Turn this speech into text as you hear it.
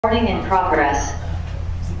Recording in progress.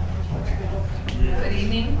 Good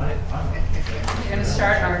evening. We're going to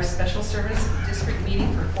start our special service district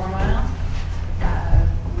meeting for 4 Mile.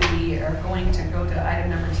 We are going to go to item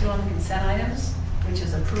number 2 on the consent items, which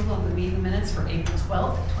is approval of the meeting minutes for April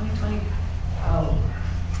 12th, 2020. Oh,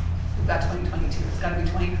 we've got 2022. It's got to be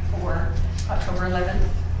 24, October 11th.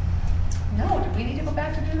 No, do we need to go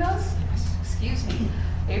back to do those? Excuse me.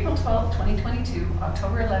 April 12th, 2022,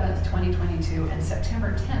 October 11th, 2022, and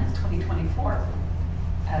September 10th, 2024,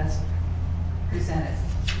 as presented.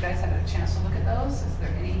 You guys had a chance to look at those? Is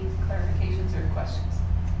there any clarifications or questions?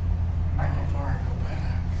 How far I go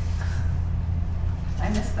back? I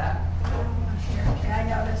missed that. Yeah,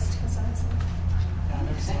 I noticed because I was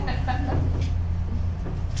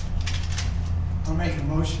I'll make a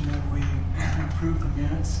motion that we approve the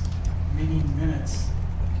meeting minutes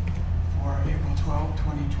for April 12th,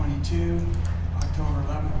 2022, October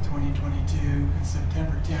 11th, 2022, and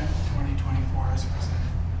September 10th, 2024 as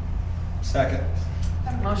presented. Second. A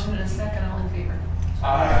motion and a second, all in favor?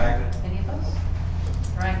 Aye. Any opposed?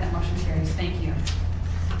 All right, that motion carries. Thank you.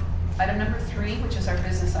 Item number 3, which is our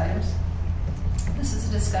business items. This is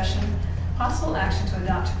a discussion, possible action to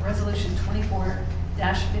adopt Resolution 24-15,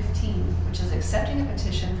 which is accepting a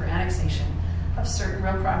petition for annexation of certain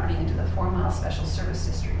real property into the 4 Mile Special Service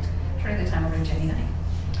District. Turning the time over to Jennie Knight.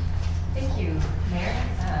 Thank you, Mayor.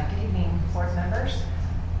 Good evening, board members.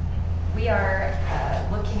 We are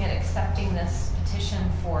looking at accepting this petition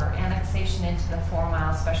for annexation into the 4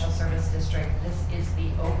 Mile Special Service District. This is the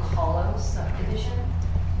Oak Hollow subdivision,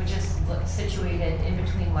 which is situated in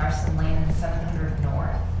between Larson Lane and 700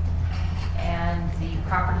 North. And the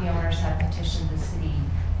property owners have petitioned the city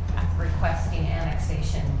requesting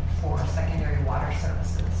annexation for secondary water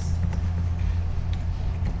services.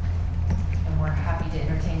 And we're happy to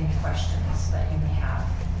entertain any questions that you may have.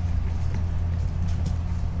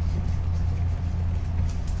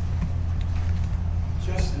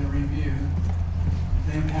 Just a review,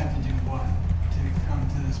 they've had to do what to come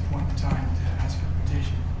to this point in time to ask for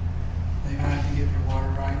petition? They've had to get their water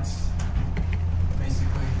rights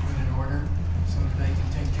basically put in order so that they can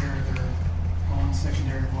take care of their own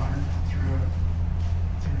secondary water through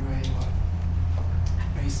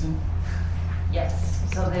a basin. Yes,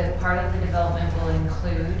 so the part of the development will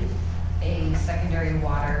include a secondary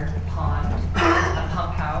water pond, a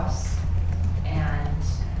pump house, and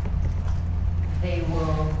they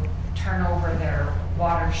will turn over their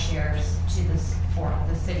water shares to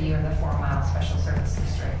the city or the 4 Mile Special Service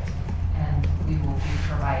District, and we will be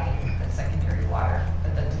providing the secondary water,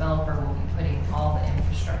 but the developer will be putting all the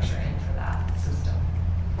infrastructure in for that system.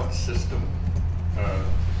 What system?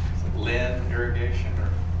 Lynn irrigation or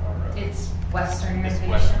It's Western it's irrigation.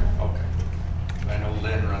 Western? Okay. I know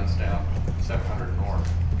Lynn runs down 700 North.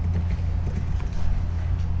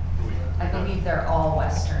 I believe they're all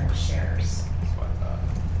Western shares. That's what I thought.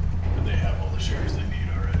 Do they have all the shares they need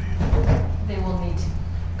already? They will need to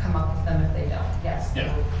come up with them if they don't. Yes, they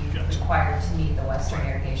Yeah, will be gotcha. required to meet the Western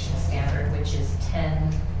irrigation standard, which is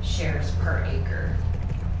 10 shares per acre.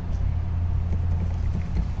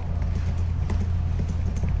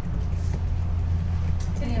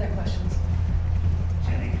 Any other questions?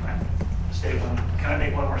 Jenny, can I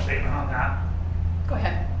make one more statement on that? Go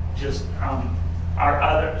ahead. Just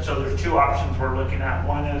so there's 2 options we're looking at.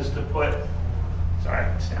 One is to put, sorry, I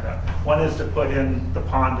can stand up. One is to put in the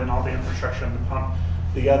pond and all the infrastructure in the pump.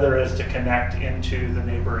 The other is to connect into the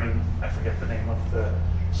neighboring, I forget the name of the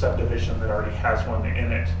subdivision that already has one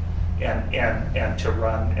in it, and to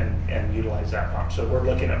run and utilize that pump. So we're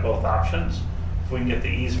looking at both options. If we can get the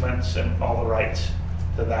easements and all the rights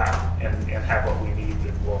to that and have what we need,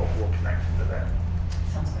 then we'll connect into that.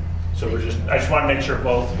 Sounds good. So I just want to make sure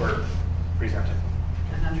both were presented.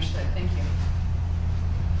 And understood. Thank you.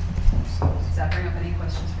 Does that bring up any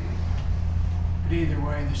questions for you? But either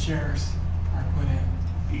way, the shares are put in.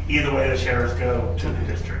 Either way, the shares go to the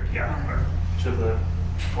district, yeah, or to the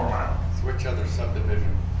 4 Mile. So which other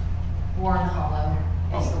subdivision? Warren Hollow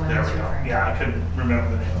is the one There that's we go. referring to. Yeah, I couldn't remember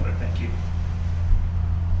the name of it. Thank you.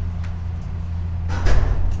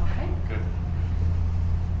 Okay. Good.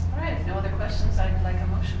 All right. If no other questions, I'd like a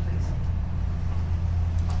motion, please.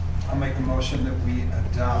 I'll make a motion that we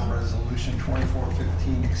adopt Resolution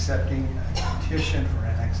 2415 accepting a petition for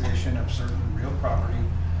annexation of certain real property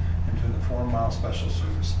into the 4 Mile Special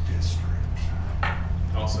Service District.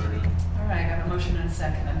 Also good. All right. I have a motion and a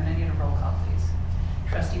second. I'm going to need a roll call, please.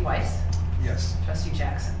 Trustee Weiss. Yes. Trustee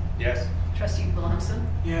Jackson. Yes. Trustee Williamson.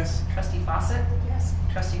 Yes. Trustee Fawcett. yes.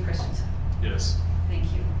 Trustee Christensen. Yes. Thank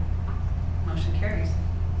you. Motion carries.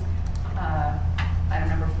 Item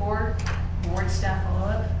number 4, board staff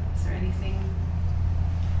follow-up. Is there anything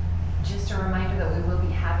Just a reminder that we will be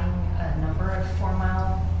having a number of 4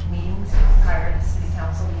 Mile meetings prior to city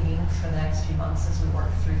council meetings for the next few months as we work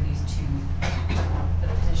through these two the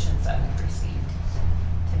petitions that we've received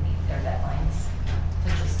to meet their deadlines.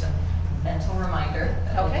 So just a mental reminder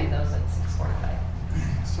that we'll Okay. do those at 6:45.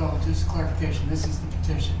 So just clarification, this is the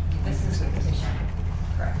petition. This is the petition,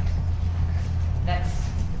 correct. Next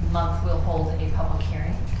month, we'll hold a public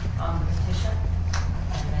hearing on the petition,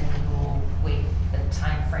 and then we will wait the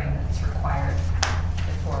time frame that's required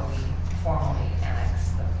before we formally annex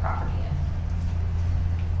the property in.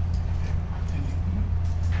 Thank you.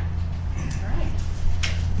 All right.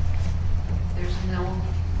 If there's no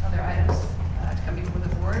other items to come before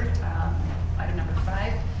the board, item number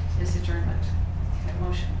 5 is adjournment. Can I have a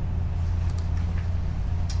motion?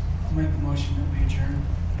 I'll make the motion that we adjourn.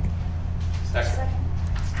 Second.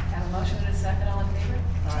 I have a motion and a second. All in favor?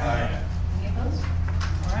 Aye. Any opposed?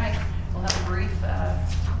 All right. We'll have a brief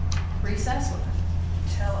recess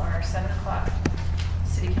until our 7 o'clock